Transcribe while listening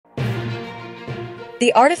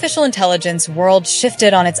The artificial intelligence world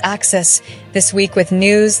shifted on its axis this week with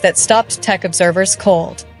news that stopped tech observers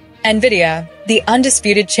cold. Nvidia, the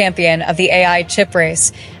undisputed champion of the AI chip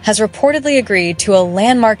race, has reportedly agreed to a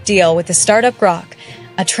landmark deal with the startup Groq,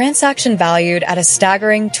 a transaction valued at a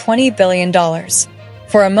staggering $20 billion.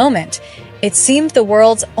 For a moment, it seemed the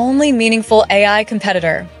world's only meaningful AI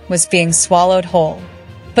competitor was being swallowed whole.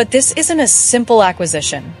 But this isn't a simple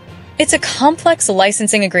acquisition. It's a complex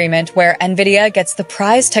licensing agreement where Nvidia gets the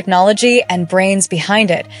prized technology and brains behind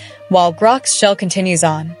it, while Groq's shell continues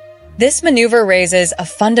on. This maneuver raises a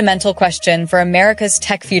fundamental question for America's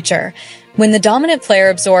tech future. When the dominant player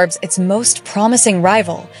absorbs its most promising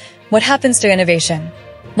rival, what happens to innovation?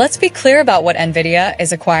 Let's be clear about what Nvidia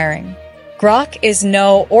is acquiring. Groq is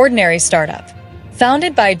no ordinary startup.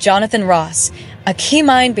 Founded by Jonathan Ross, a key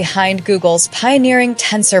mind behind Google's pioneering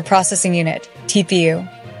Tensor processing unit, TPU.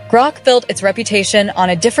 Groq built its reputation on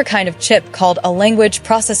a different kind of chip called a language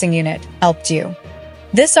processing unit, LPU.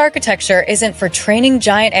 This architecture isn't for training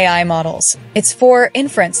giant AI models. It's for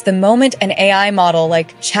inference the moment an AI model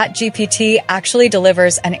like ChatGPT actually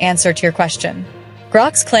delivers an answer to your question.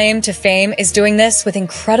 Groq's claim to fame is doing this with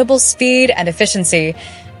incredible speed and efficiency,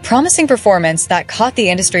 promising performance that caught the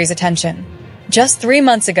industry's attention. Just 3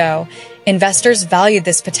 months ago, investors valued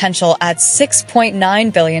this potential at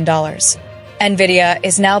 $6.9 billion. Nvidia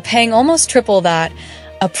is now paying almost triple that,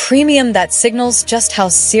 a premium that signals just how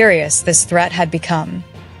serious this threat had become.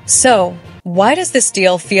 So, why does this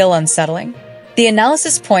deal feel unsettling? The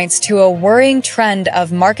analysis points to a worrying trend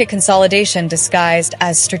of market consolidation disguised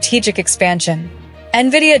as strategic expansion.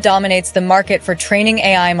 Nvidia dominates the market for training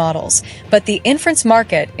AI models, but the inference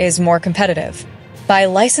market is more competitive. By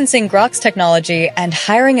licensing Groq's technology and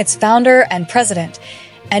hiring its founder and president,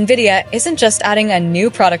 Nvidia isn't just adding a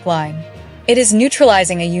new product line. It is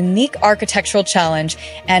neutralizing a unique architectural challenge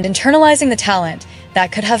and internalizing the talent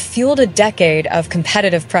that could have fueled a decade of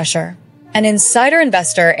competitive pressure. An insider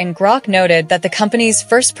investor in Groq noted that the company's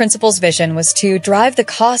first principles vision was to drive the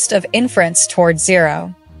cost of inference towards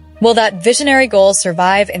zero. Will that visionary goal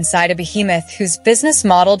survive inside a behemoth whose business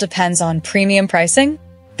model depends on premium pricing?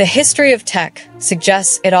 The history of tech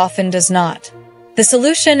suggests it often does not. The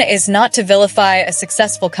solution is not to vilify a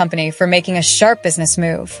successful company for making a sharp business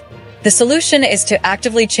move. The solution is to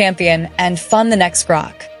actively champion and fund the next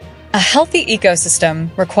Groq. A healthy ecosystem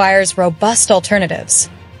requires robust alternatives.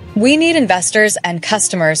 We need investors and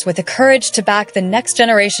customers with the courage to back the next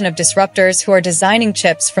generation of disruptors who are designing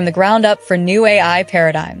chips from the ground up for new AI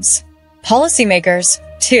paradigms. Policymakers,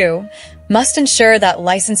 too, must ensure that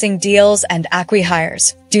licensing deals and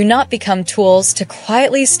acqui-hires do not become tools to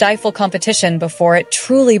quietly stifle competition before it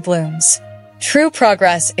truly blooms. True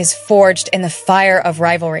progress is forged in the fire of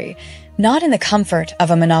rivalry, not in the comfort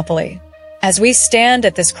of a monopoly. As we stand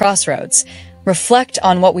at this crossroads, reflect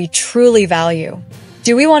on what we truly value.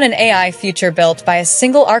 Do we want an AI future built by a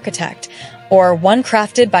single architect, or one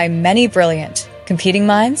crafted by many brilliant, competing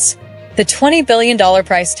minds? The $20 billion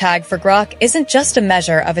price tag for Groq isn't just a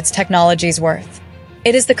measure of its technology's worth.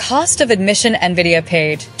 It is the cost of admission Nvidia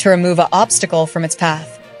paid to remove an obstacle from its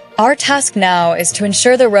path. Our task now is to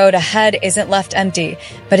ensure the road ahead isn't left empty,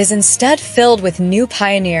 but is instead filled with new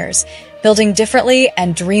pioneers, building differently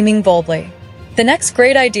and dreaming boldly. The next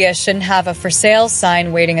great idea shouldn't have a for sale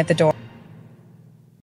sign waiting at the door.